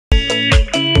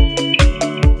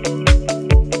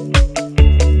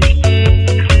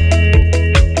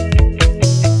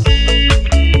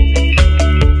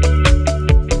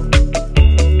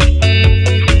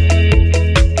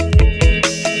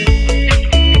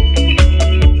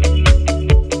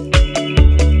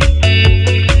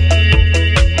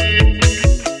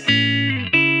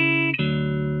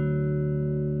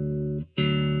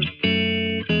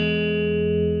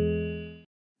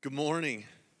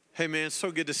It's so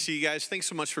good to see you guys. Thanks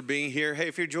so much for being here. Hey,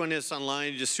 if you're joining us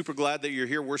online, just super glad that you're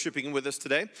here worshiping with us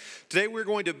today. Today, we're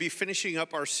going to be finishing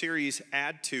up our series,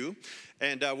 Add To.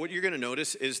 And what you're going to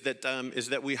notice is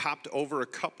that we hopped over a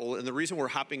couple. And the reason we're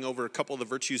hopping over a couple of the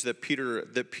virtues that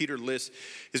Peter lists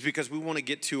is because we want to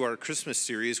get to our Christmas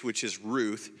series, which is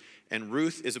Ruth. And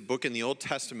Ruth is a book in the Old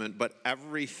Testament, but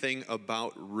everything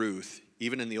about Ruth,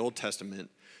 even in the Old Testament,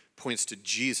 points to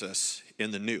Jesus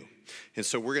in the New. And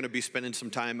so we're going to be spending some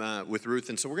time with Ruth.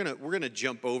 And so we're going to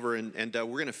jump over and we're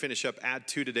going to finish up Add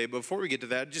To today. But before we get to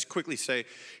that, just quickly say,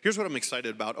 here's what I'm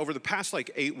excited about. Over the past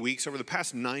 8 weeks, over the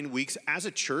past 9 weeks, as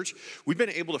a church, we've been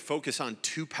able to focus on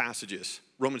two passages.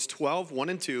 Romans 12, 1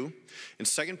 and 2, and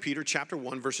 2 Peter chapter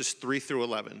 1, verses 3 through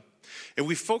 11. And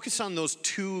we focus on those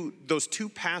two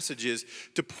passages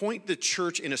to point the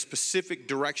church in a specific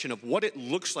direction of what it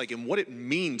looks like and what it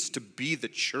means to be the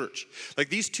church. Like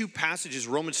these two passages,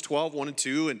 Romans 12, 1 and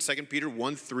 2, and 2 Peter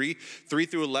 1, 3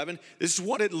 through 11, this is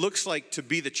what it looks like to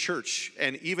be the church.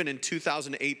 And even in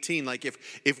 2018, like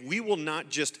if we will not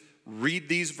just read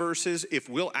these verses, if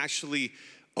we'll actually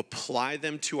apply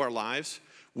them to our lives,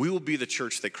 we will be the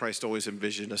church that Christ always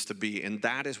envisioned us to be. And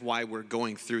that is why we're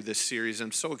going through this series.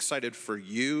 I'm so excited for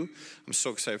you. I'm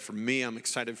so excited for me. I'm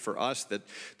excited for us that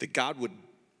God would,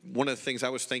 one of the things I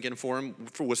was thinking for him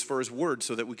was for his word,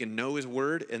 so that we can know his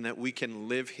word and that we can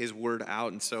live his word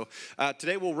out. And so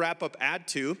today we'll wrap up Add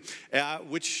To,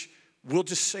 which we'll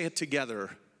just say it together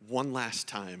one last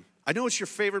time. I know it's your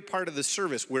favorite part of the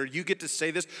service where you get to say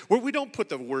this, where we don't put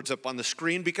the words up on the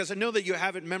screen because I know that you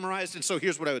have it memorized. And so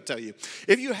here's what I would tell you.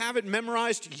 If you have it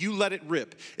memorized, you let it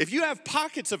rip. If you have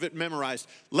pockets of it memorized,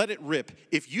 let it rip.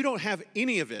 If you don't have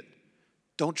any of it,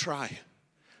 don't try.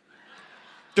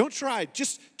 Don't try.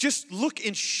 Just look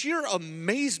in sheer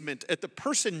amazement at the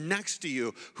person next to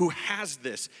you who has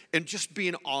this and just be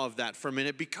in awe of that for a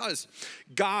minute, because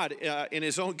God, in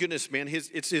his own goodness, man,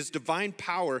 it's his divine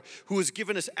power who has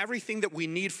given us everything that we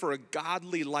need for a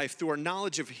godly life through our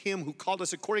knowledge of him who called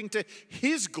us according to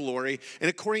his glory and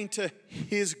according to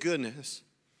his goodness.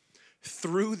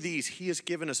 Through these, he has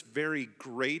given us very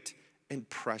great and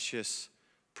precious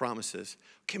promises.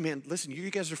 Okay, man, listen, you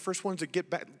guys are the first ones to get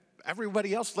back.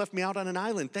 Everybody else left me out on an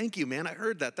island. Thank you, man. I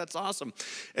heard that. That's awesome.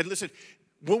 And listen,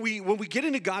 when we get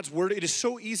into God's word, it is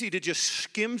so easy to just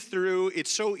skim through.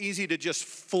 It's so easy to just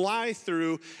fly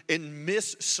through and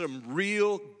miss some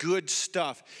real good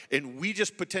stuff. And we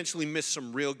just potentially miss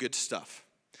some real good stuff.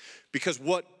 Because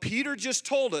what Peter just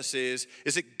told us is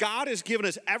that God has given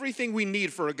us everything we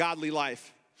need for a godly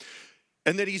life.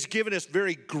 And that he's given us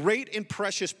very great and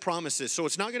precious promises. So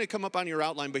it's not going to come up on your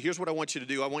outline, but here's what I want you to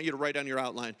do. I want you to write on your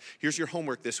outline. Here's your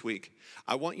homework this week.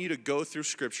 I want you to go through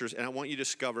scriptures and I want you to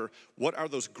discover what are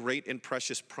those great and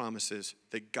precious promises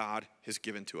that God has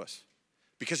given to us.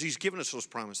 Because he's given us those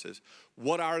promises.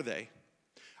 What are they?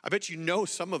 I bet you know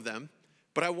some of them.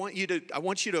 But I want you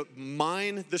to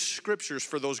mine the scriptures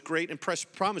for those great and precious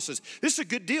promises. This is a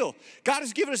good deal. God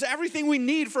has given us everything we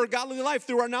need for a godly life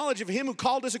through our knowledge of him who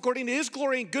called us according to his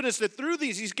glory and goodness, that through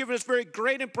these he's given us very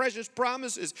great and precious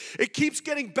promises. It keeps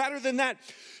getting better than that.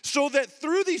 So that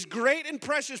through these great and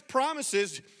precious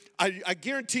promises, I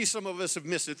guarantee some of us have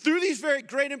missed it. Through these very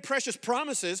great and precious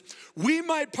promises, we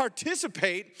might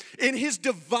participate in his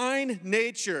divine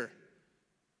nature.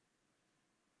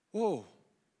 Whoa.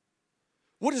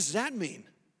 What does that mean?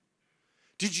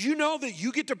 Did you know that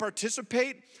you get to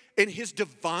participate in his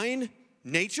divine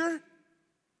nature?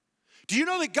 Do you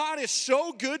know that God is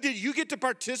so good that you get to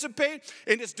participate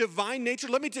in his divine nature?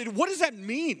 Let me tell you, what does that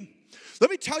mean?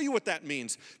 Let me tell you what that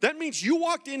means. That means you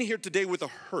walked in here today with a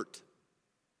hurt.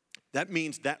 That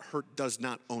means that hurt does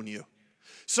not own you.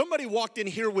 Somebody walked in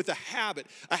here with a habit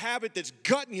that's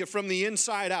gutting you from the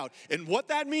inside out. And what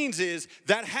that means is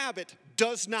that habit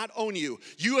does not own you.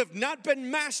 You have not been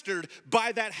mastered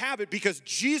by that habit because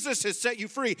Jesus has set you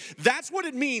free. That's what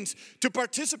it means to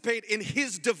participate in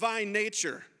his divine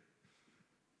nature.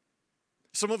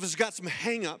 Some of us got some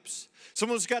hang-ups. Some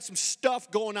of us got some stuff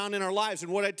going on in our lives.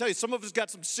 And what I tell you, some of us got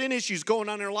some sin issues going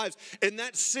on in our lives. And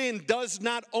that sin does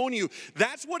not own you.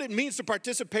 That's what it means to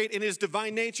participate in his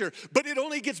divine nature. But it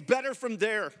only gets better from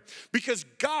there. Because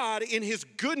God, in his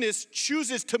goodness,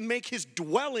 chooses to make his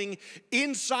dwelling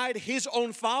inside his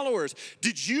own followers.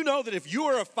 Did you know that if you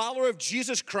are a follower of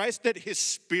Jesus Christ, that his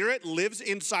spirit lives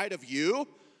inside of you?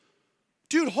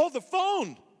 Dude, hold the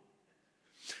phone.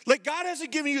 Like, God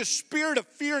hasn't given you a spirit of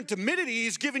fear and timidity.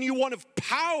 He's given you one of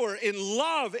power and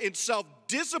love and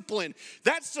self-discipline.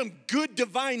 That's some good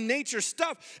divine nature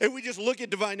stuff. And we just look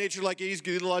at divine nature like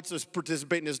he lets us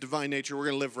participate in his divine nature. We're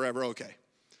going to live forever. Okay.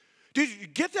 Dude, you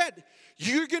get that?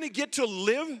 You're going to get to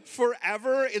live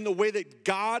forever in the way that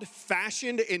God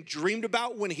fashioned and dreamed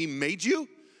about when he made you?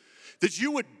 That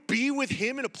you would be with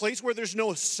him in a place where there's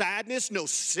no sadness, no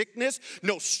sickness,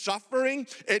 no suffering,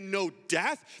 and no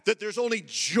death. That there's only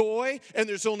joy, and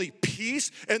there's only peace,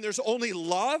 and there's only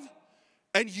love.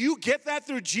 And you get that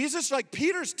through Jesus? Like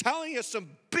Peter's telling us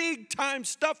some big time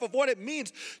stuff of what it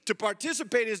means to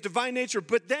participate in his divine nature.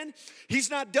 But then he's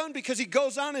not done, because he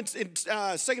goes on in 2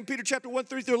 Peter chapter 1,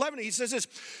 3 through 11. He says this,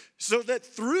 so that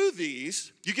through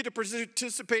these, you get to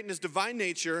participate in his divine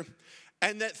nature,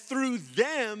 and that through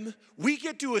them, we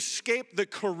get to escape the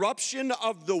corruption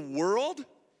of the world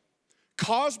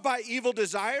caused by evil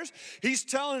desires. He's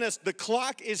telling us the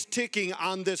clock is ticking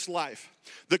on this life.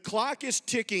 The clock is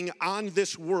ticking on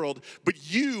this world,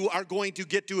 but you are going to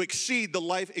get to exceed the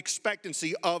life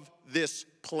expectancy of this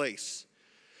place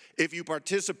if you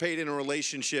participate in a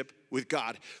relationship with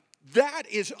God. That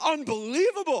is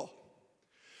unbelievable.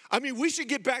 I mean, we should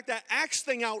get back that Acts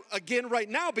thing out again right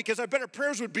now, because I bet our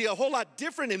prayers would be a whole lot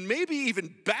different and maybe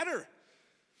even better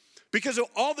because of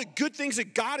all the good things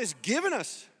that God has given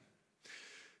us.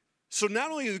 So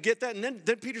not only do you get that, and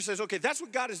then Peter says, okay, that's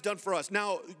what God has done for us.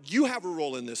 Now, you have a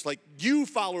role in this. Like, you,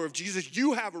 follower of Jesus,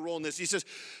 you have a role in this. He says,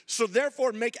 so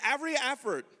therefore, make every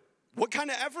effort. What kind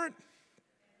of effort?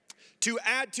 To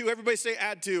add to. Everybody say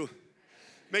add to.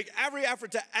 Make every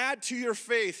effort to add to your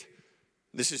faith.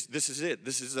 This is it.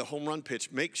 This is the home run pitch.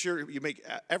 Make sure you make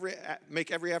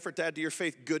every effort to add to your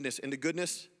faith goodness. Into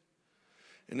goodness,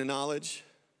 into knowledge,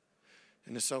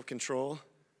 into self-control,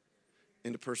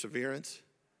 into perseverance,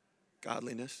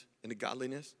 godliness, into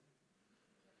godliness.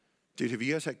 Dude, have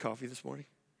you guys had coffee this morning?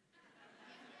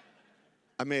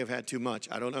 I may have had too much.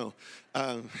 I don't know.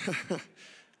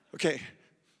 Okay.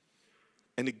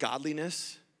 Into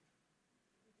godliness,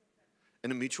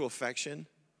 and a mutual affection.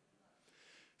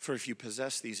 For if you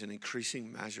possess these in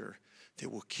increasing measure, they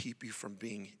will keep you from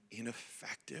being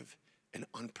ineffective and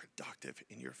unproductive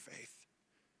in your faith.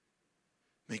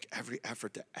 Make every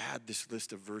effort to add this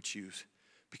list of virtues,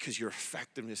 because your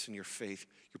effectiveness in your faith,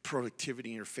 your productivity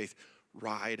in your faith,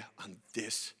 ride on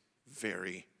this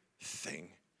very thing.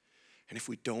 And if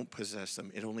we don't possess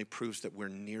them, it only proves that we're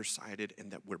nearsighted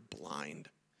and that we're blind,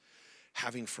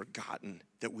 having forgotten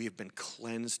that we have been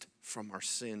cleansed from our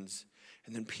sins.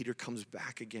 And then Peter comes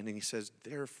back again and he says,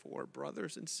 therefore,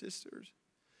 brothers and sisters,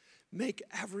 make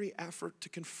every effort to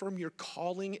confirm your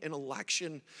calling and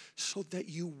election, so that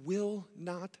you will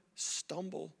not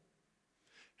stumble,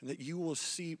 and that you will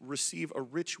receive a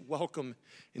rich welcome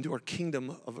into the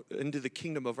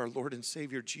kingdom of our Lord and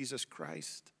Savior Jesus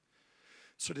Christ.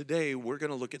 So today we're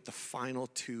going to look at the final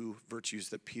two virtues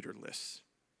that Peter lists.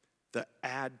 The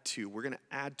add to. We're going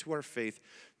to add to our faith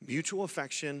mutual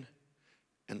affection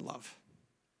and love.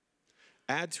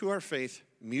 Add to our faith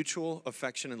mutual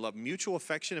affection and love. Mutual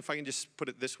affection, if I can just put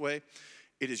it this way,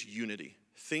 it is unity.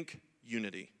 Think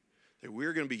unity. That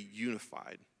we're going to be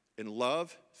unified. In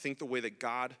love, think the way that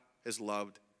God has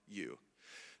loved you.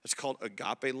 That's called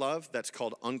agape love. That's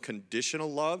called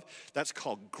unconditional love. That's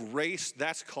called grace.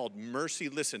 That's called mercy.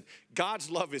 Listen,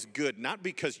 God's love is good, not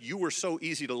because you were so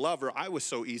easy to love or I was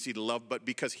so easy to love, but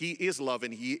because he is love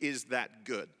and he is that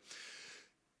good.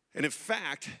 And in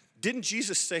fact, didn't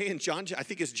Jesus say in John, I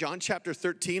think it's John chapter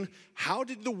 13, how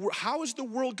is the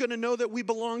world going to know that we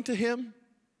belong to him?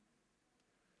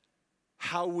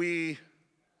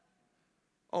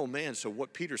 Oh man, so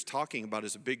what Peter's talking about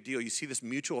is a big deal. You see this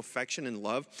mutual affection and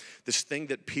love, this thing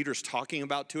that Peter's talking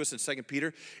about to us in 2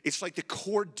 Peter, it's like the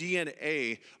core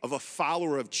DNA of a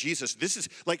follower of Jesus. This is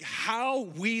like how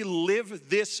we live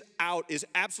this out is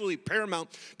absolutely paramount,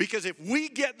 because if we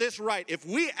get this right, if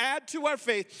we add to our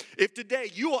faith, if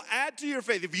today you will add to your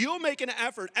faith, if you'll make an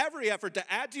effort, every effort to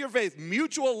add to your faith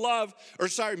mutual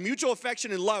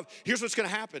affection and love, here's what's going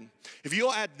to happen. If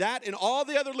you'll add that and all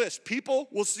the other lists, people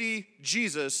will see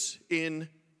Jesus in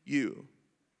you.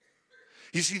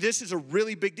 You see, this is a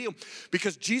really big deal,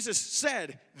 because Jesus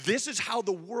said, this is how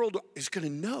the world is going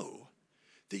to know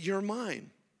that you're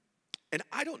mine. And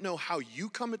I don't know how you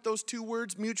come at those two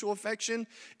words, mutual affection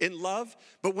and love,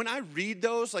 but when I read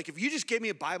those, like if you just gave me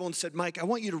a Bible and said, Mike, I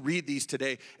want you to read these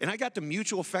today, and I got the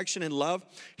mutual affection and love,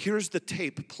 here's the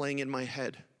tape playing in my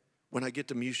head when I get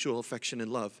to mutual affection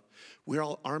and love. We're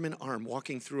all arm in arm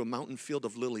walking through a mountain field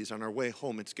of lilies on our way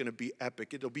home. It's going to be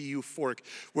epic. It'll be euphoric.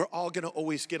 We're all going to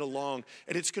always get along,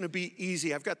 and it's going to be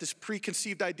easy. I've got this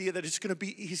preconceived idea that it's going to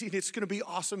be easy and it's going to be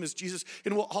awesome as Jesus,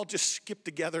 and we'll all just skip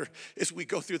together as we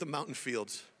go through the mountain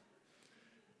fields.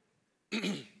 But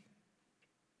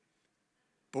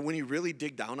when you really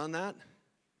dig down on that,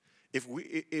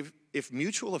 if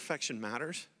mutual affection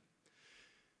matters,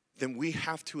 then we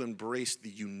have to embrace the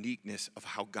uniqueness of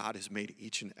how God has made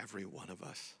each and every one of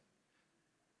us.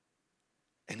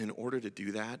 And in order to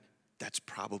do that, that's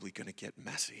probably going to get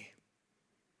messy.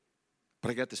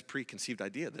 But I got this preconceived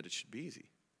idea that it should be easy.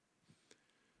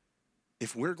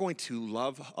 If we're going to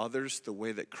love others the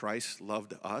way that Christ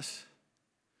loved us,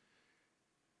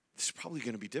 it's probably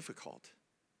going to be difficult.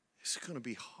 It's going to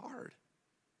be hard.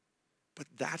 But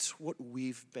that's what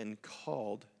we've been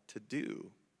called to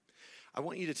do. I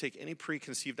want you to take any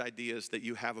preconceived ideas that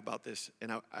you have about this,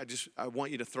 and I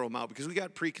want you to throw them out, because we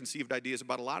got preconceived ideas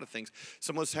about a lot of things.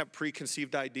 Some of us have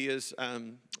preconceived ideas,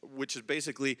 which is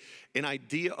basically an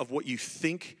idea of what you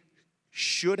think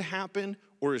should happen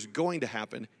or is going to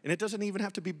happen, and it doesn't even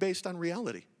have to be based on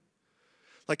reality.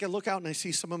 Like I look out and I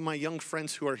see some of my young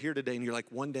friends who are here today, and you're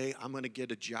like, one day I'm going to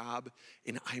get a job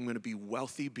and I'm going to be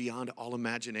wealthy beyond all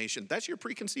imagination. That's your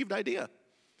preconceived idea.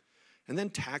 And then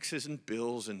taxes and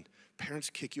bills, and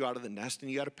parents kick you out of the nest, and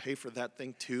you got to pay for that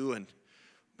thing too. And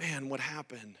man, what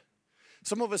happened?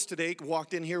 Some of us today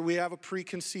walked in here, we have a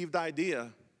preconceived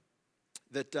idea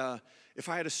that if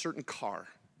I had a certain car,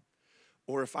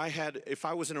 or if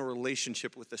I was in a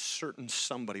relationship with a certain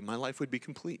somebody, my life would be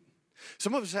complete.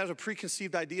 Some of us have a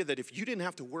preconceived idea that if you didn't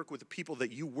have to work with the people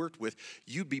that you worked with,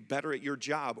 you'd be better at your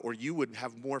job, or you would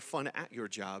have more fun at your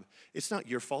job. It's not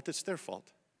your fault, it's their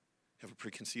fault. You have a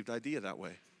preconceived idea that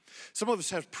way. Some of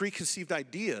us have preconceived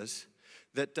ideas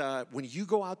that when you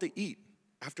go out to eat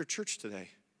after church today,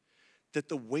 that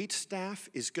the wait staff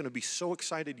is going to be so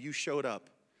excited you showed up,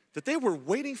 that they were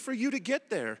waiting for you to get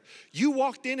there. You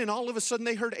walked in and all of a sudden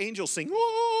they heard angels sing,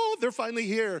 "Oh, they're finally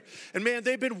here." And man,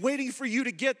 they've been waiting for you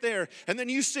to get there. And then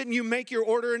you sit and you make your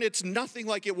order, and it's nothing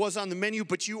like it was on the menu,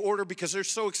 but you order because they're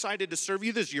so excited to serve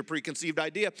you. This is your preconceived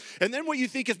idea. And then what you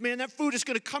think is, man, that food is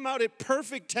going to come out at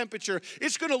perfect temperature.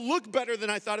 It's going to look better than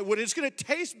I thought it would. It's going to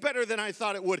taste better than I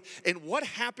thought it would. And what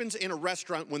happens in a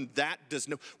restaurant when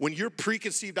when your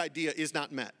preconceived idea is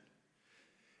not met?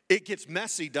 It gets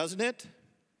messy, doesn't it?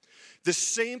 The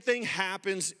same thing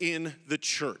happens in the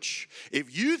church.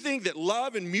 If you think that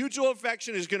love and mutual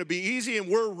affection is going to be easy and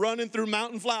we're running through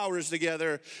mountain flowers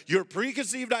together, your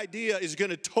preconceived idea is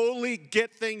going to totally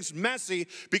get things messy,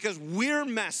 because we're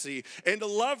messy. And to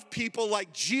love people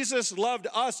like Jesus loved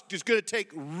us is going to take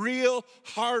real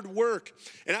hard work.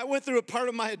 And I went through a part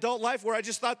of my adult life where I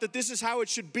just thought that this is how it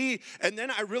should be. And then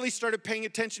I really started paying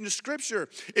attention to Scripture.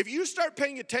 If you start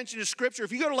paying attention to Scripture,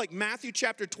 if you go to like Matthew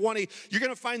chapter 20, you're going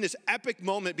to find this epic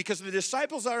moment, because the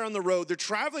disciples are on the road. They're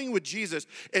traveling with Jesus,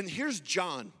 and here's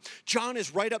John. John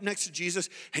is right up next to Jesus,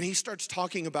 and he starts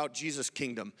talking about Jesus'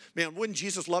 kingdom. Man, wouldn't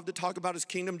Jesus love to talk about his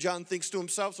kingdom? John thinks to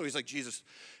himself. So he's like, Jesus,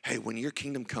 hey, when your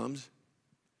kingdom comes,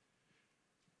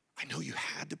 I know you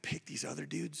had to pick these other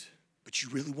dudes, but you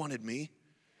really wanted me.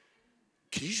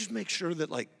 Can you just make sure that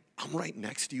like I'm right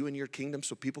next to you in your kingdom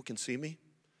so people can see me?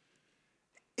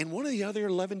 And one of the other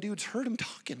 11 dudes heard him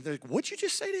talking. They're like, what'd you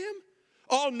just say to him?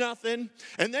 Oh, nothing.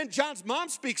 And then John's mom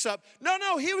speaks up.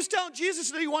 No, he was telling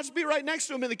Jesus that he wants to be right next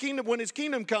to him in the kingdom when his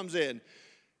kingdom comes in.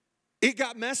 It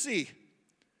got messy.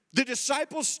 The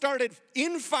disciples started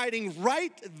infighting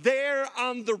right there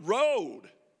on the road.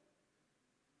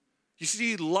 You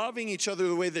see, loving each other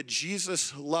the way that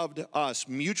Jesus loved us,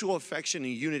 mutual affection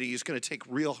and unity, is going to take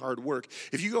real hard work.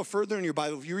 If you go further in your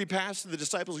Bible, if you read past the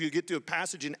disciples, you get to a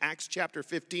passage in Acts chapter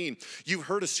 15. You've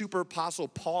heard of super apostle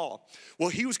Paul. Well,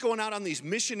 he was going out on these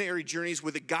missionary journeys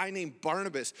with a guy named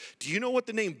Barnabas. Do you know what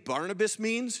the name Barnabas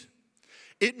means?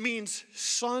 It means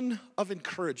son of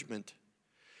encouragement.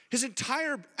 His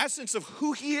entire essence of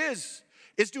who he is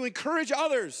to encourage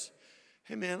others.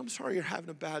 Hey, man, I'm sorry you're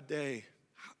having a bad day.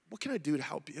 What can I do to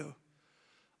help you?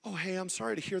 Oh, hey, I'm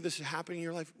sorry to hear this is happening in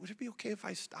your life. Would it be okay if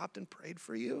I stopped and prayed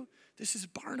for you? This is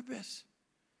Barnabas.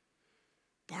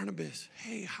 Barnabas,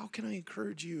 hey, how can I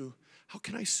encourage you? How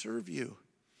can I serve you?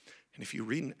 And if you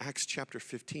read in Acts chapter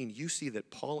 15, you see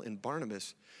that Paul and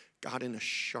Barnabas got in a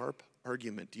sharp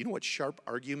argument. Do you know what sharp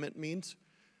argument means?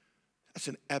 That's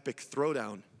an epic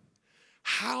throwdown.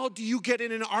 How do you get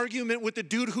in an argument with the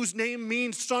dude whose name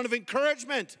means son of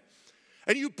encouragement?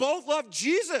 And you both love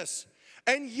Jesus,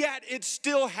 and yet it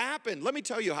still happened. Let me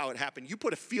tell you how it happened. You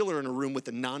put a feeler in a room with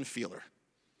a non-feeler.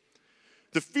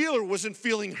 The feeler wasn't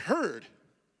feeling heard.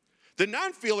 The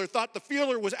non-feeler thought the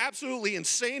feeler was absolutely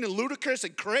insane and ludicrous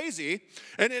and crazy,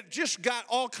 and it just got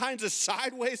all kinds of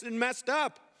sideways and messed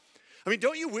up. I mean,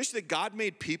 don't you wish that God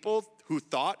made people who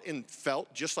thought and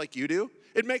felt just like you do?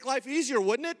 It'd make life easier,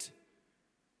 wouldn't it?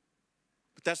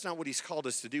 But that's not what he's called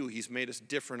us to do. He's made us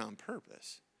different on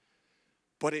purpose.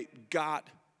 But it got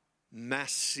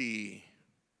messy.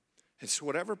 And so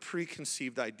whatever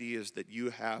preconceived ideas that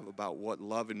you have about what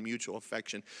love and mutual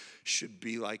affection should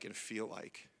be like and feel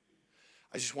like,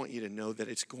 I just want you to know that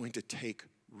it's going to take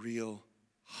real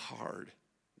hard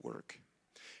work.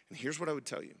 And here's what I would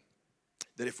tell you,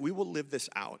 that if we will live this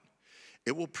out,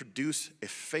 it will produce a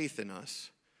faith in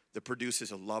us that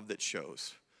produces a love that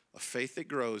shows. A faith that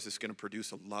grows is going to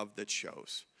produce a love that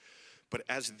shows. But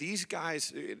as these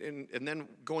guys, and then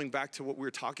going back to what we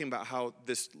were talking about, how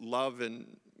this love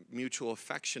and mutual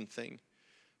affection thing,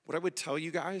 what I would tell you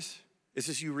guys is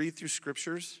as you read through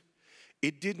scriptures,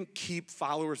 it didn't keep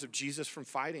followers of Jesus from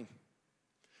fighting.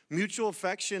 Mutual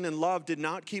affection and love did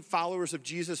not keep followers of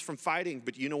Jesus from fighting,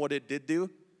 but you know what it did do?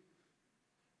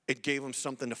 It gave them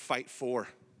something to fight for.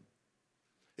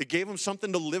 It gave them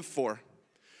something to live for.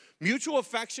 Mutual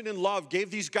affection and love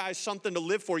gave these guys something to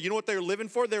live for. You know what they were living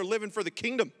for? They were living for the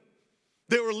kingdom.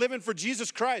 They were living for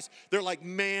Jesus Christ. They're like,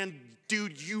 man,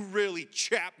 dude, you really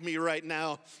chapped me right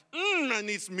now. I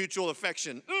need some mutual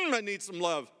affection. I need some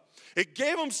love. It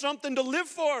gave them something to live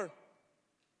for.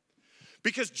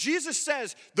 Because Jesus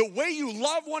says the way you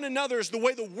love one another is the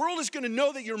way the world is going to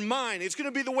know that you're mine. It's going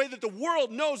to be the way that the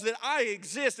world knows that I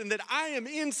exist and that I am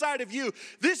inside of you.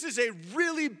 This is a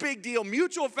really big deal.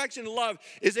 Mutual affection and love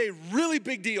is a really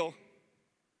big deal.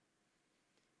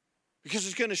 Because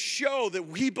it's going to show that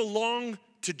we belong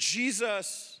to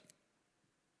Jesus.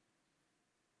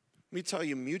 Let me tell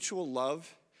you, mutual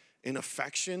love and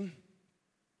affection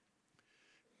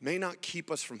may not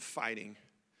keep us from fighting,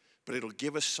 but it'll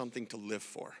give us something to live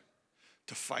for,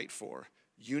 to fight for.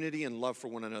 Unity and love for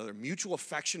one another. Mutual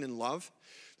affection and love.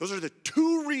 Those are the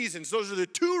two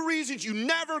reasons you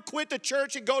never quit the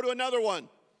church and go to another one.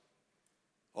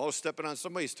 Oh, stepping on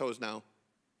somebody's toes now.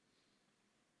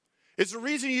 It's the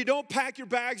reason you don't pack your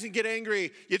bags and get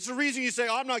angry. It's the reason you say,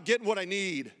 oh, I'm not getting what I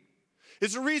need.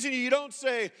 It's the reason you don't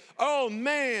say, oh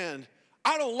man,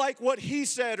 I don't like what he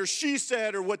said or she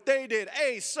said or what they did.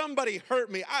 Hey, somebody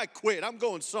hurt me. I quit. I'm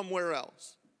going somewhere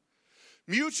else.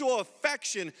 Mutual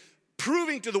affection,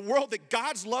 proving to the world that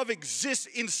God's love exists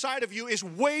inside of you, is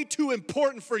way too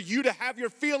important for you to have your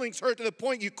feelings hurt to the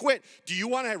point you quit. Do you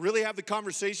want to really have the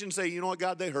conversation and say, you know what,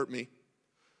 God, they hurt me.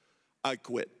 I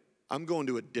quit. I'm going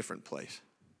to a different place.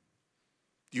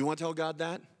 Do you want to tell God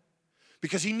that?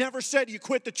 Because he never said you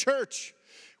quit the church.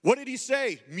 What did he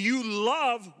say? You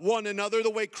love one another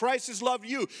the way Christ has loved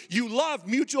you. You love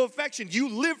mutual affection. You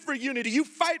live for unity. You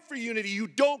fight for unity. You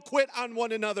don't quit on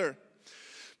one another.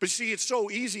 But see, it's so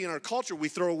easy in our culture. We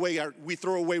throw away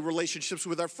relationships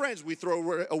with our friends. We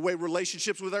throw away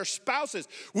relationships with our spouses.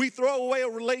 We throw away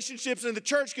relationships in the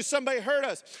church because somebody hurt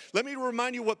us. Let me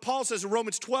remind you what Paul says in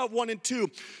Romans 12, 1 and 2.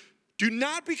 Do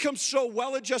not become so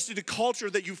well-adjusted to culture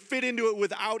that you fit into it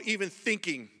without even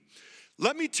thinking.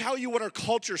 Let me tell you what our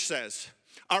culture says.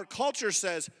 Our culture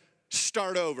says,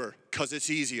 start over because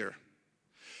it's easier.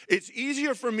 It's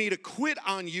easier for me to quit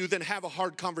on you than have a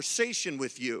hard conversation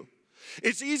with you.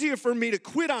 It's easier for me to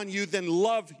quit on you than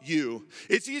love you.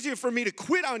 It's easier for me to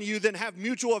quit on you than have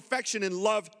mutual affection and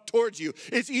love towards you.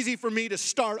 It's easy for me to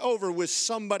start over with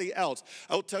somebody else.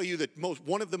 I'll tell you that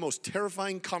one of the most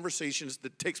terrifying conversations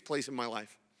that takes place in my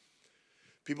life.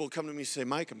 People come to me and say,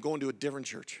 Mike, I'm going to a different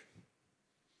church.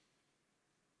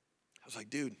 I was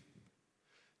like, dude,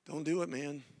 don't do it,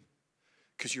 man,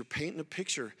 because you're painting a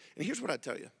picture. And here's what I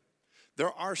tell you.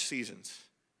 There are seasons.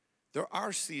 There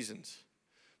are seasons.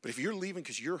 But if you're leaving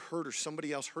because you're hurt or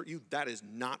somebody else hurt you, that is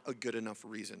not a good enough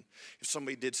reason. If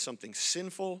somebody did something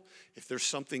sinful, if there's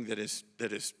something that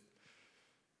is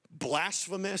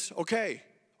blasphemous, okay,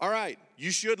 all right, you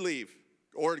should leave.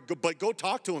 But go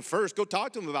talk to him first. Go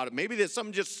talk to him about it. Maybe there's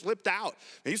something just slipped out.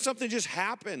 Maybe something just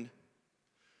happened.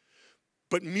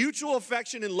 But mutual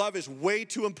affection and love is way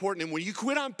too important. And when you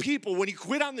quit on people, when you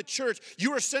quit on the church,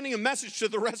 you are sending a message to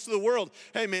the rest of the world.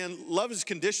 Hey, man, love is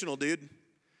conditional, dude.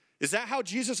 Is that how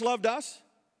Jesus loved us?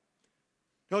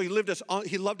 No, he loved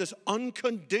us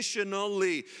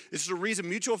unconditionally. This is the reason.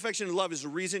 Mutual affection and love is the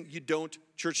reason you don't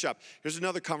church shop. Here's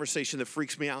another conversation that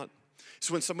freaks me out.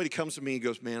 It's when somebody comes to me and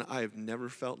goes, man, I have never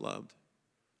felt loved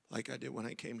like I did when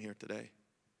I came here today.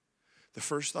 The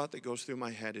first thought that goes through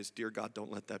my head is, dear God,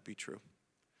 don't let that be true.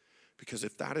 Because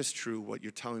if that is true, what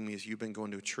you're telling me is you've been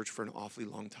going to a church for an awfully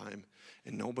long time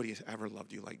and nobody has ever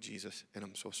loved you like Jesus, and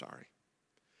I'm so sorry.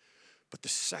 But the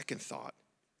second thought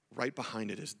right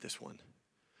behind it is this one.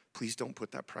 Please don't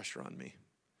put that pressure on me.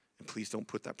 And please don't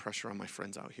put that pressure on my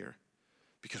friends out here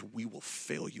because we will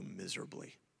fail you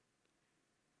miserably.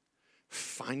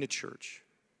 Find a church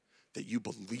that you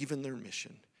believe in their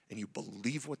mission and you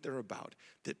believe what they're about,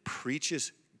 that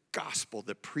preaches gospel,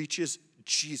 that preaches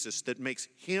Jesus that makes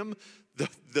him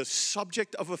the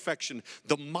subject of affection,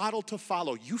 the model to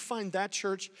follow. You find that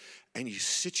church and you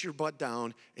sit your butt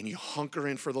down and you hunker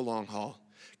in for the long haul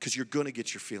because you're going to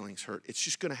get your feelings hurt. It's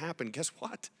just going to happen. Guess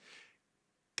what?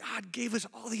 God gave us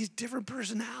all these different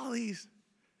personalities.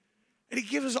 And he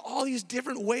gives us all these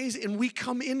different ways, and we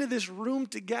come into this room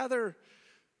together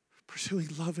pursuing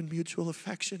love and mutual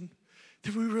affection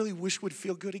that we really wish would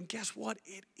feel good. And guess what?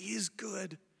 It is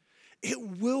good.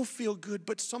 It will feel good,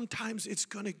 but sometimes it's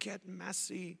going to get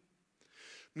messy.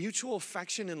 Mutual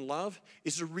affection and love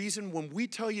is the reason when we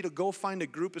tell you to go find a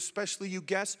group, especially you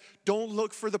guests, don't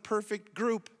look for the perfect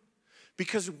group.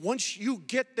 Because once you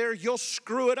get there, you'll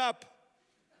screw it up.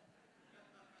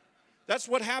 That's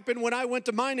what happened when I went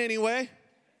to mine anyway.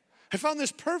 I found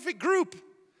this perfect group,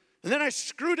 and then I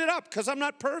screwed it up because I'm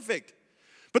not perfect.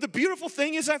 But the beautiful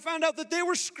thing is I found out that they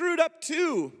were screwed up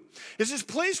too. It's this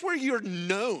place where you're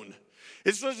known.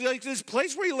 It's like this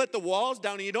place where you let the walls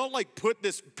down and you don't like put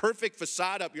this perfect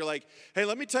facade up. You're like, hey,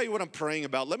 let me tell you what I'm praying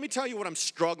about. Let me tell you what I'm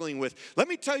struggling with. Let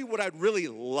me tell you what I'd really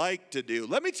like to do.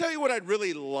 Let me tell you what I'd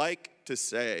really like to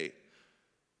say.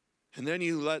 And then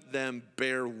you let them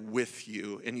bear with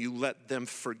you, and you let them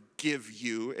forgive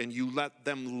you, and you let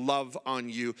them love on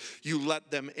you. You let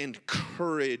them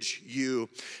encourage you.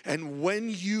 And when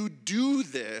you do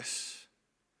this,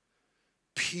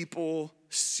 people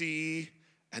see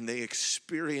and they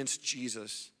experience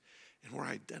Jesus, and we're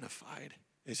identified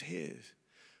as his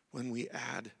when we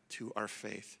add to our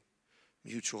faith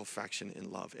mutual affection and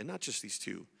love. And not just these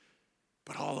two,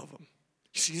 but all of them.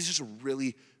 You see, this is a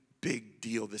really big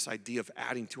deal, this idea of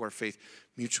adding to our faith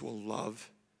mutual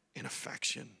love and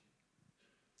affection.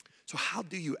 So how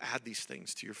do you add these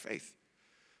things to your faith?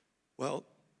 Well,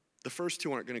 the first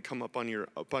two aren't going to come up on your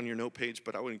note page,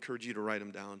 but I would encourage you to write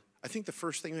them down. I think the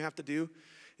first thing we have to do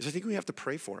is I think we have to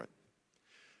pray for it.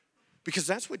 Because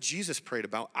that's what Jesus prayed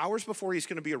about. Hours before he's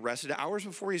going to be arrested, hours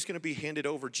before he's going to be handed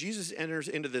over, Jesus enters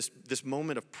into this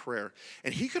moment of prayer.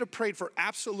 And he could have prayed for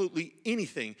absolutely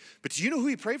anything. But do you know who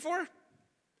he prayed for?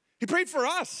 He prayed for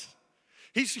us.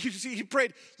 He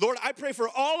prayed, Lord, I pray for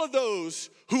all of those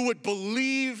who would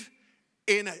believe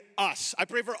in us. I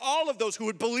pray for all of those who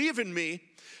would believe in me.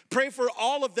 Pray for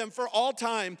all of them for all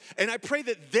time. And I pray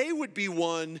that they would be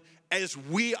one as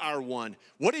we are one.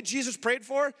 What did Jesus pray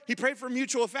for? He prayed for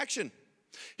mutual affection.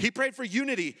 He prayed for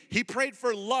unity. He prayed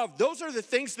for love. Those are the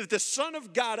things that the Son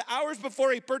of God, hours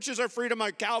before he purchased our freedom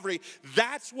on Calvary,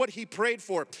 that's what he prayed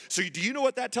for. So do you know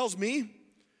what that tells me?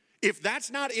 If that's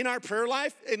not in our prayer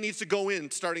life, it needs to go in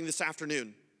starting this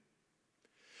afternoon.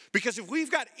 Because if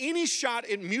we've got any shot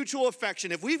in mutual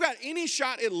affection, if we've got any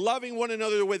shot at loving one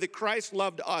another the way that Christ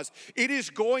loved us, it is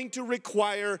going to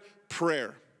require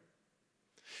prayer.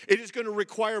 It is going to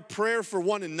require prayer for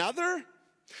one another.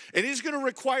 It is going to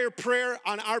require prayer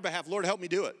on our behalf. Lord, help me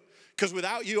do it. Because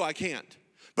without you, I can't.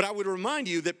 But I would remind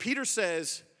you that Peter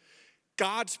says,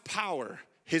 God's power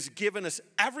has given us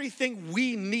everything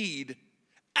we need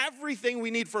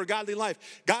for a godly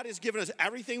life. God has given us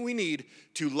everything we need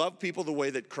to love people the way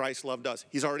that Christ loved us.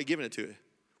 He's already given it to you.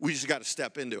 We just got to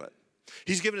step into it.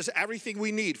 He's given us everything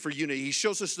we need for unity. He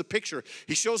shows us the picture.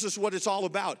 He shows us what it's all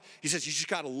about. He says you just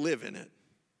got to live in it.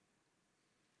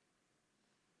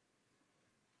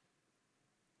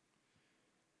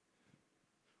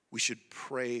 We should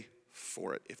pray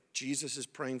for it. If Jesus is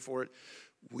praying for it,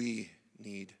 we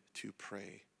need to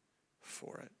pray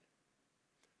for it.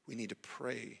 We need to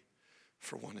pray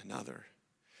for one another.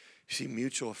 You see,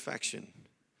 mutual affection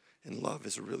and love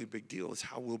is a really big deal. It's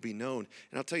how we'll be known.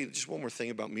 And I'll tell you just one more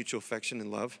thing about mutual affection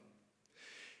and love.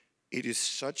 It is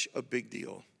such a big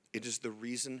deal. It is the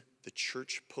reason the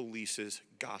church polices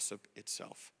gossip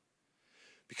itself.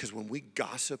 Because when we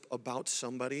gossip about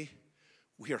somebody,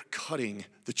 we are cutting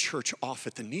the church off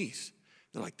at the knees.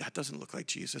 They're like, that doesn't look like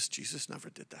Jesus. Jesus never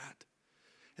did that.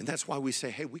 And that's why we say,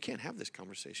 hey, we can't have this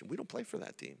conversation. We don't play for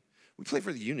that team. We play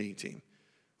for the unity team.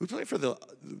 We play for the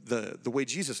way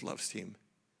Jesus loves team.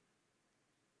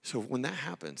 So when that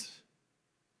happens,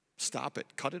 stop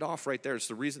it. Cut it off right there. It's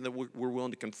the reason that we're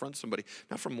willing to confront somebody,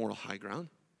 not for moral high ground,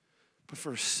 but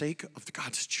for the sake of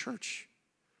God's church.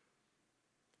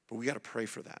 But we got to pray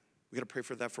for that. We got to pray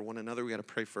for that for one another. We got to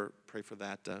pray for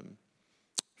that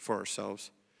for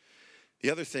ourselves. The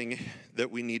other thing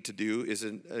that we need to do is,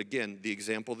 again, the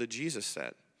example that Jesus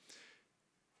set,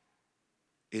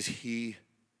 is he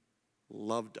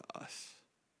loved us.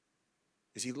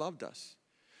 He loved us.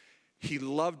 He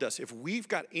loved us. If we've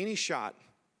got any shot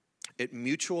at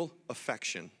mutual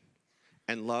affection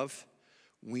and love,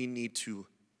 we need to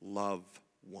love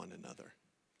one another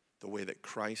the way that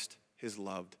Christ has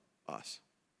loved us.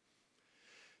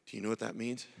 Do you know what that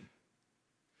means?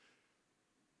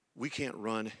 we can't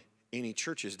run any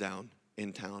churches down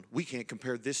in town. We can't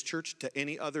compare this church to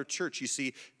any other church. You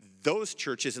see, those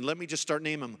churches, and let me just start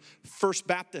naming them: First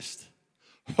Baptist,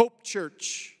 Hope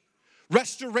Church,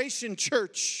 Restoration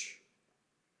Church,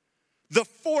 the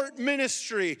Fort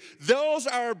Ministry. Those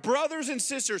are our brothers and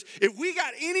sisters. If we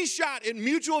got any shot at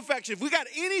mutual affection, if we got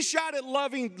any shot at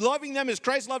loving them as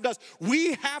Christ loved us,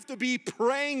 we have to be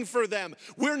praying for them.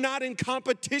 We're not in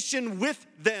competition with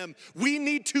them. We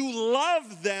need to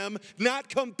love them, not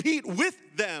compete with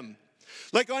them.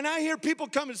 Like when I hear people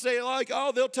come and say, like,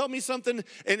 oh, they'll tell me something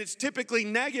and it's typically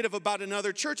negative about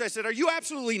another church, I said, are you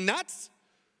absolutely nuts?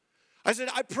 I said,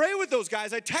 I pray with those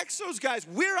guys. I text those guys.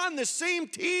 We're on the same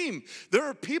team. There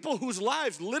are people whose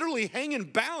lives literally hang in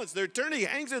balance. Their eternity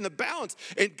hangs in the balance.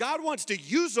 And God wants to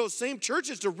use those same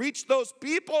churches to reach those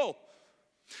people.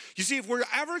 You see, if we're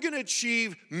ever going to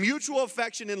achieve mutual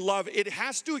affection and love, it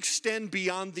has to extend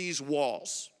beyond these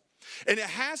walls. And it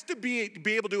has to be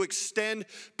able to extend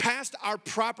past our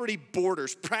property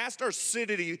borders, past our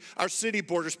city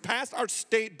borders, past our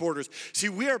state borders. See,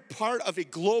 we are part of a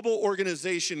global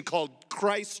organization called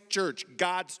Christ Church,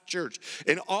 God's church.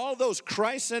 And all those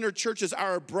Christ-centered churches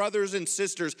are our brothers and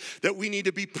sisters that we need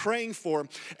to be praying for.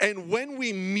 And when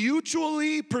we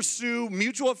mutually pursue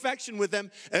mutual affection with them,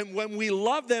 and when we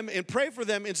love them and pray for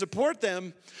them and support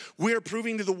them, we are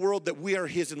proving to the world that we are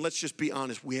His. And let's just be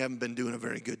honest, we haven't been doing a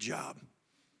very good job.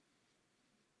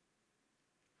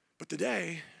 But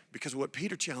today, because of what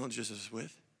Peter challenges us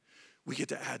with, we get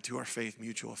to add to our faith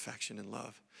mutual affection and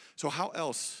love. So how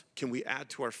else can we add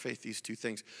to our faith these two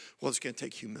things? Well, it's going to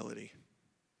take humility.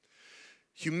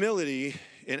 Humility,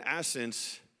 in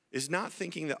essence, is not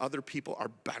thinking that other people are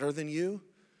better than you.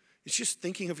 It's just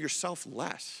thinking of yourself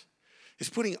less. It's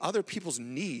putting other people's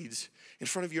needs in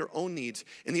front of your own needs.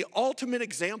 And the ultimate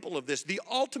example of this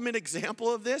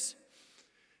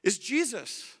is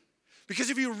Jesus. Because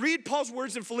if you read Paul's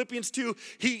words in Philippians 2,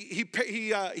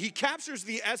 he captures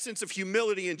the essence of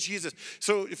humility in Jesus.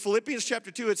 So in Philippians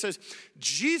chapter 2, it says,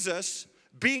 Jesus,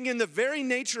 being in the very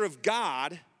nature of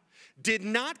God, did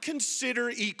not consider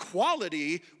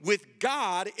equality with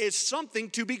God as something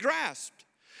to be grasped.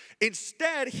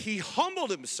 Instead, he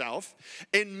humbled himself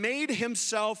and made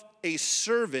himself a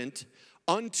servant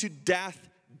unto death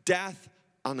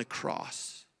on the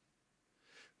cross.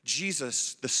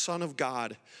 Jesus, the Son of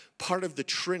God, part of the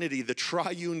Trinity, the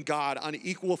triune God, on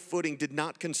equal footing, did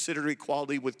not consider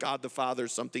equality with God the Father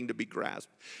something to be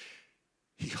grasped.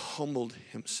 He humbled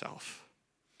himself,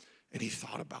 and he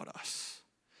thought about us.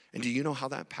 And do you know how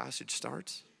that passage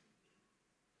starts?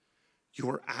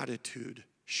 Your attitude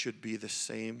should be the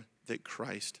same that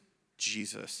Christ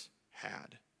Jesus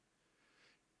had.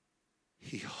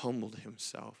 He humbled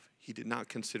himself. He did not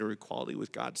consider equality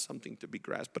with God something to be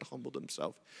grasped, but humbled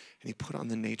himself, and he put on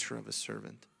the nature of a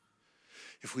servant.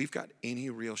 If we've got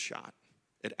any real shot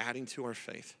at adding to our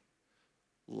faith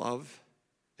love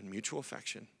and mutual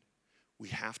affection, we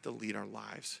have to lead our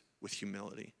lives with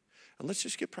humility. And let's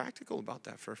just get practical about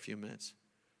that for a few minutes.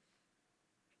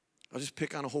 I'll just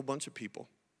pick on a whole bunch of people.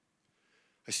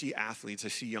 I see athletes, I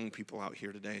see young people out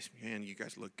here today. Man, you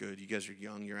guys look good. You guys are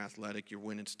young, you're athletic, you're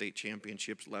winning state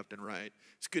championships left and right.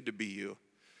 It's good to be you.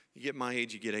 You get my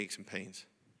age, you get aches and pains.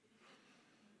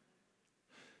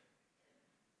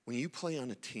 When you play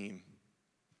on a team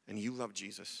and you love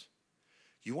Jesus,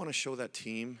 you want to show that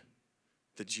team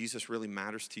that Jesus really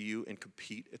matters to you and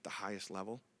compete at the highest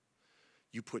level,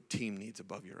 you put team needs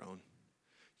above your own.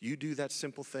 You do that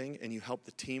simple thing and you help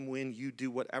the team win. You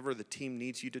do whatever the team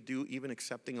needs you to do, even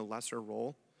accepting a lesser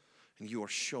role, and you are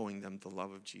showing them the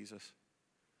love of Jesus.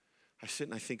 I sit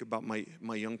and I think about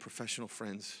my young professional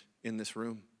friends in this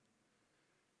room.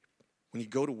 When you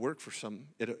go to work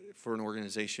for an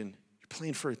organization, you're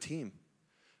playing for a team.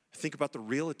 I think about the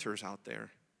realtors out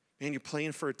there. Man, you're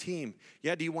playing for a team.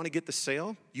 Yeah, do you want to get the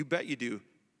sale? You bet you do.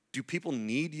 Do people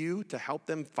need you to help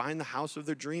them find the house of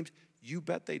their dreams? You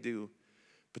bet they do.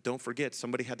 But don't forget,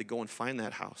 somebody had to go and find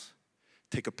that house,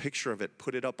 take a picture of it,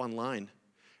 put it up online,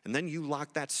 and then you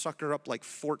lock that sucker up like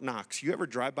Fort Knox. You ever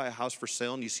drive by a house for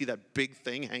sale and you see that big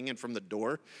thing hanging from the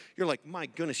door? You're like, my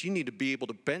goodness, you need to be able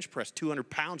to bench press 200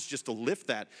 pounds just to lift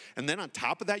that. And then on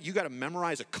top of that, you got to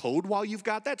memorize a code while you've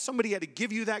got that. Somebody had to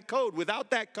give you that code.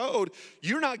 Without that code,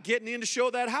 you're not getting in to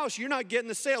show that house. You're not getting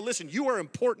the sale. Listen, you are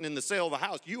important in the sale of a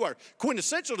house. You are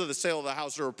quintessential to the sale of a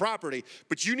house or a property,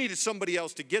 but you needed somebody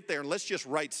else to get there. And let's just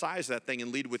right size that thing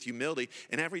and lead with humility.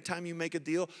 And every time you make a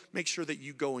deal, make sure that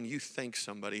you go and you thank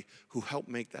somebody who helped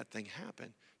make that thing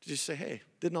happen. To just say, hey,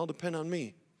 didn't all depend on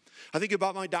me. I think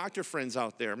about my doctor friends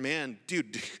out there. Man,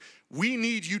 dude, we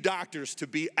need you doctors to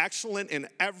be excellent in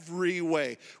every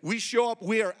way. We show up,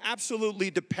 we are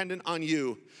absolutely dependent on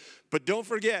you. But don't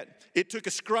forget, it took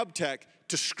a scrub tech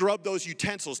to scrub those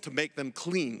utensils to make them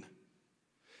clean.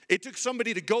 It took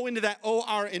somebody to go into that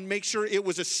OR and make sure it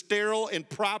was a sterile and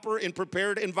proper and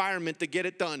prepared environment to get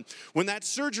it done. When that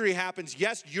surgery happens,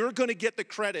 yes, you're going to get the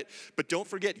credit, but don't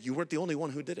forget, you weren't the only one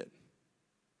who did it.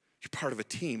 You're part of a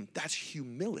team. That's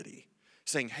humility.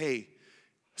 Saying, hey,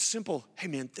 simple, hey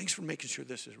man, thanks for making sure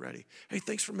this is ready. Hey,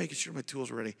 thanks for making sure my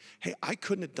tools are ready. Hey, I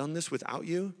couldn't have done this without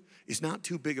you is not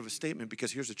too big of a statement,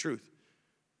 because here's the truth.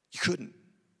 You couldn't.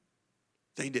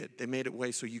 They did. They made it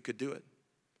way so you could do it.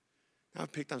 Now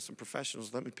I've picked on some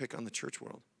professionals. Let me pick on the church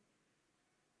world.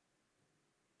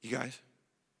 You guys,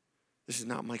 this is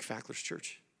not Mike Fackler's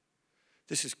church.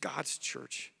 This is God's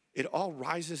church. It all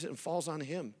rises and falls on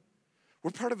him.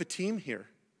 We're part of a team here,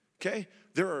 okay?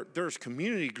 There's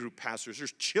community group pastors.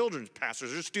 There's children's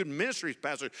pastors. There's student ministries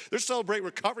pastors. There's Celebrate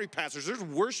Recovery pastors. There's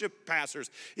worship pastors.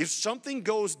 If something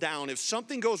goes down, if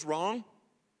something goes wrong,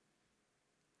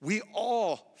 we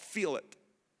all feel it.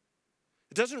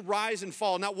 It doesn't rise and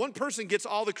fall. Not one person gets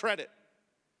all the credit.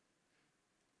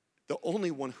 The only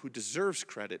one who deserves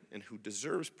credit and who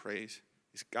deserves praise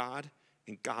is God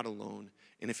and God alone.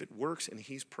 And if it works and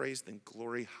he's praised, then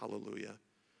glory, hallelujah.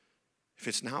 If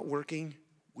it's not working,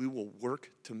 we will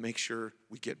work to make sure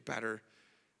we get better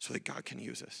so that God can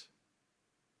use us.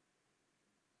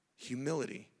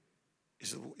 Humility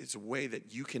is a way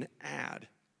that you can add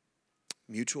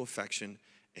mutual affection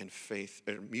and faith,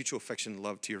 or mutual affection and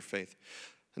love to your faith.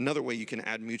 Another way you can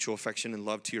add mutual affection and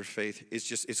love to your faith is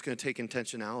it's going to take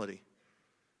intentionality.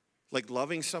 Like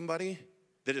loving somebody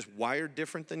that is wired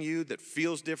different than you, that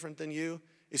feels different than you,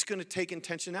 it's going to take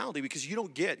intentionality, because you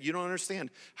don't understand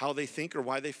how they think or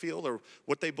why they feel or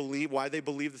what they believe, why they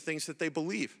believe the things that they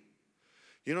believe.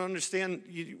 You don't understand,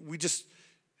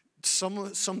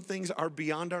 some things are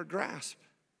beyond our grasp.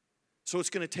 So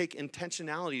it's going to take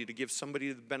intentionality to give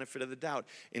somebody the benefit of the doubt.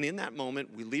 And in that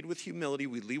moment, we lead with humility,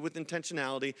 we lead with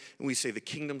intentionality, and we say the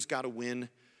kingdom's got to win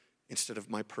instead of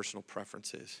my personal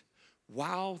preferences.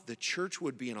 Wow, the church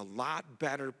would be in a lot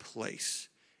better place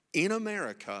in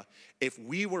America if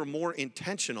we were more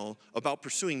intentional about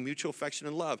pursuing mutual affection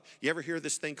and love. You ever hear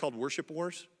this thing called worship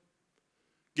wars?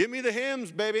 Give me the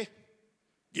hymns, baby.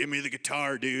 Give me the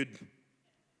guitar, dude.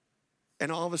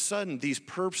 And all of a sudden, these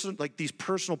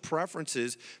personal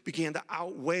preferences began to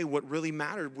outweigh what really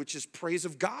mattered, which is praise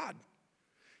of God.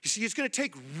 You see, it's going to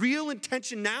take real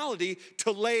intentionality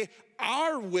to lay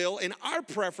our will and our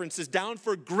preferences down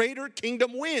for greater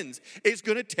kingdom wins. It's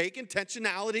going to take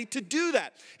intentionality to do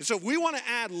that. And so if we want to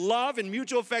add love and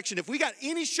mutual affection, if we got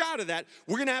any shot of that,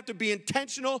 we're going to have to be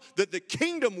intentional that the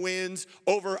kingdom wins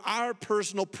over our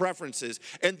personal preferences.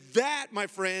 And that, my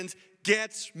friends,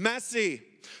 gets messy.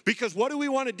 Because what do we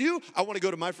want to do? I want to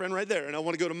go to my friend right there, and I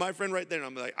want to go to my friend right there. And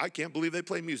I'm like, I can't believe they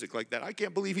play music like that. I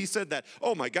can't believe he said that.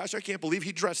 Oh my gosh, I can't believe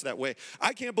he dressed that way.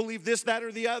 I can't believe this, that,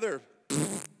 or the other.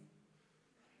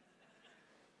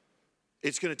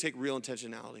 It's going to take real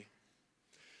intentionality.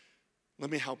 Let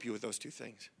me help you with those two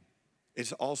things.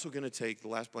 It's also going to take, the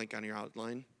last blank on your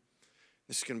outline,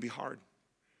 this is going to be hard,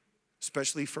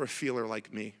 especially for a feeler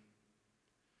like me,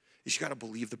 is you got to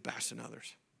believe the best in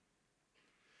others.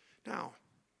 Now,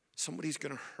 somebody's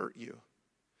going to hurt you,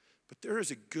 but there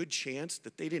is a good chance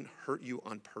that they didn't hurt you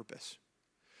on purpose.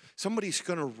 Somebody's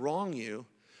going to wrong you,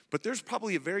 but there's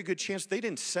probably a very good chance they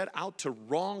didn't set out to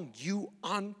wrong you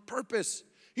on purpose.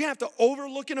 You're going to have to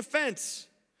overlook an offense,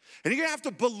 and you're going to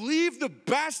have to believe the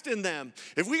best in them.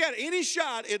 If we got any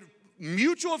shot at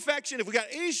mutual affection, if we got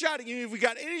any shot at unity, if we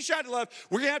got any shot at love,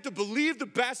 we're going to have to believe the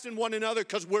best in one another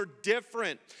because we're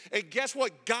different. And guess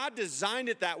what? God designed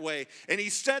it that way. And he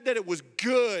said that it was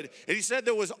good. And he said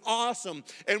that it was awesome.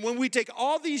 And when we take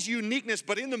all these uniqueness,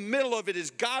 but in the middle of it is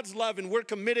God's love, and we're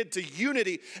committed to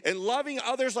unity and loving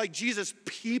others like Jesus,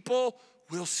 people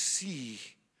will see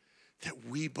that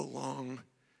we belong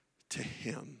to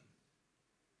him.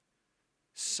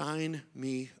 Sign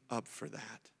me up for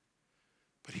that.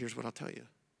 But here's what I'll tell you.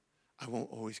 I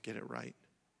won't always get it right.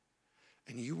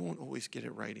 And you won't always get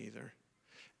it right either.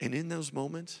 And in those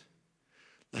moments,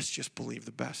 let's just believe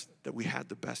the best, that we had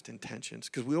the best intentions.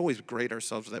 Because we always grade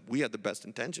ourselves that we had the best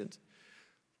intentions.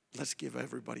 Let's give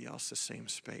everybody else the same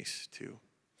space too.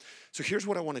 So here's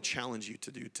what I want to challenge you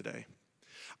to do today.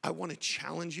 I want to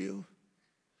challenge you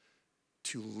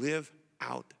to live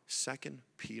out 2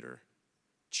 Peter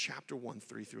chapter 1,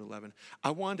 3 through 11.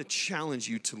 I want to challenge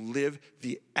you to live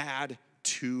the add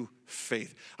to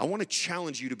faith. I want to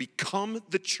challenge you to become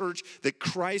the church that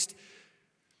Christ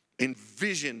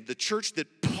envisioned, the church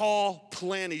that Paul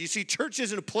planted. You see, church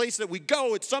isn't a place that we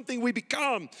go, it's something we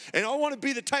become. And I want to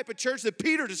be the type of church that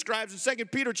Peter describes in 2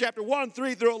 Peter chapter 1,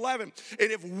 3 through 11.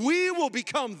 And if we will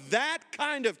become that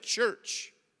kind of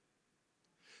church,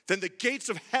 then the gates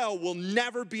of hell will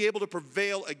never be able to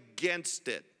prevail against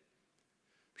it.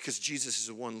 Because Jesus is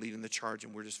the one leading the charge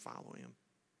and we're just following him.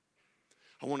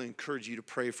 I want to encourage you to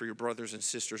pray for your brothers and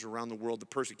sisters around the world, the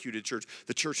persecuted church,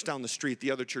 the church down the street, the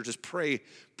other churches. Pray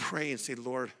and say,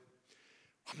 Lord,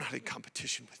 I'm not in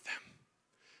competition with them.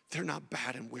 They're not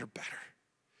bad and we're better.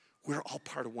 We're all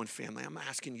part of one family. I'm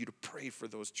asking you to pray for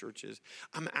those churches.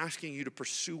 I'm asking you to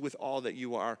pursue with all that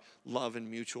you are love and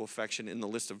mutual affection in the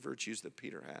list of virtues that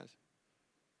Peter has.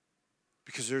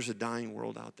 Because there's a dying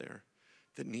world out there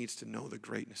that needs to know the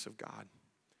greatness of God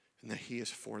and that he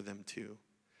is for them too.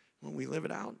 When we live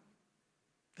it out,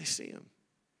 they see him.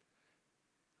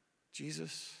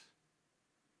 Jesus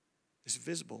is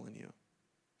visible in you.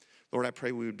 Lord, I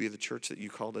pray we would be the church that you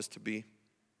called us to be.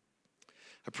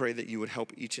 I pray that you would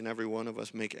help each and every one of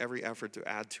us make every effort to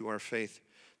add to our faith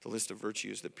the list of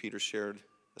virtues that Peter shared,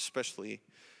 especially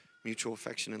mutual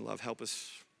affection and love. Help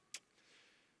us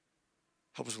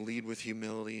lead with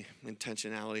humility,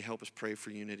 intentionality. Help us pray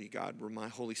for unity. God,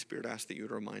 Holy Spirit, ask that you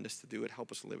would remind us to do it.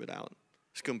 Help us live it out.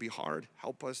 It's going to be hard.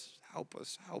 Help us, help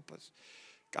us, help us.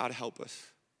 God, help us.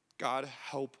 God,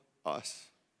 help us.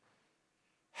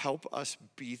 Help us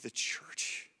be the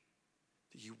church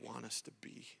that you want us to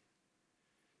be.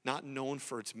 Not known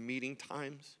for its meeting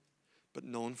times, but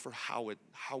known for how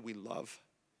we love.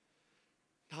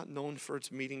 Not known for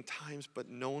its meeting times, but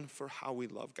known for how we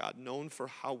love. God, known for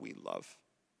how we love.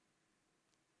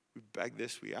 We beg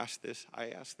this, we ask this, I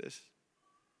ask this.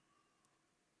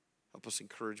 Help us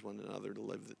encourage one another to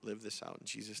live this out in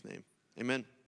Jesus' name. Amen.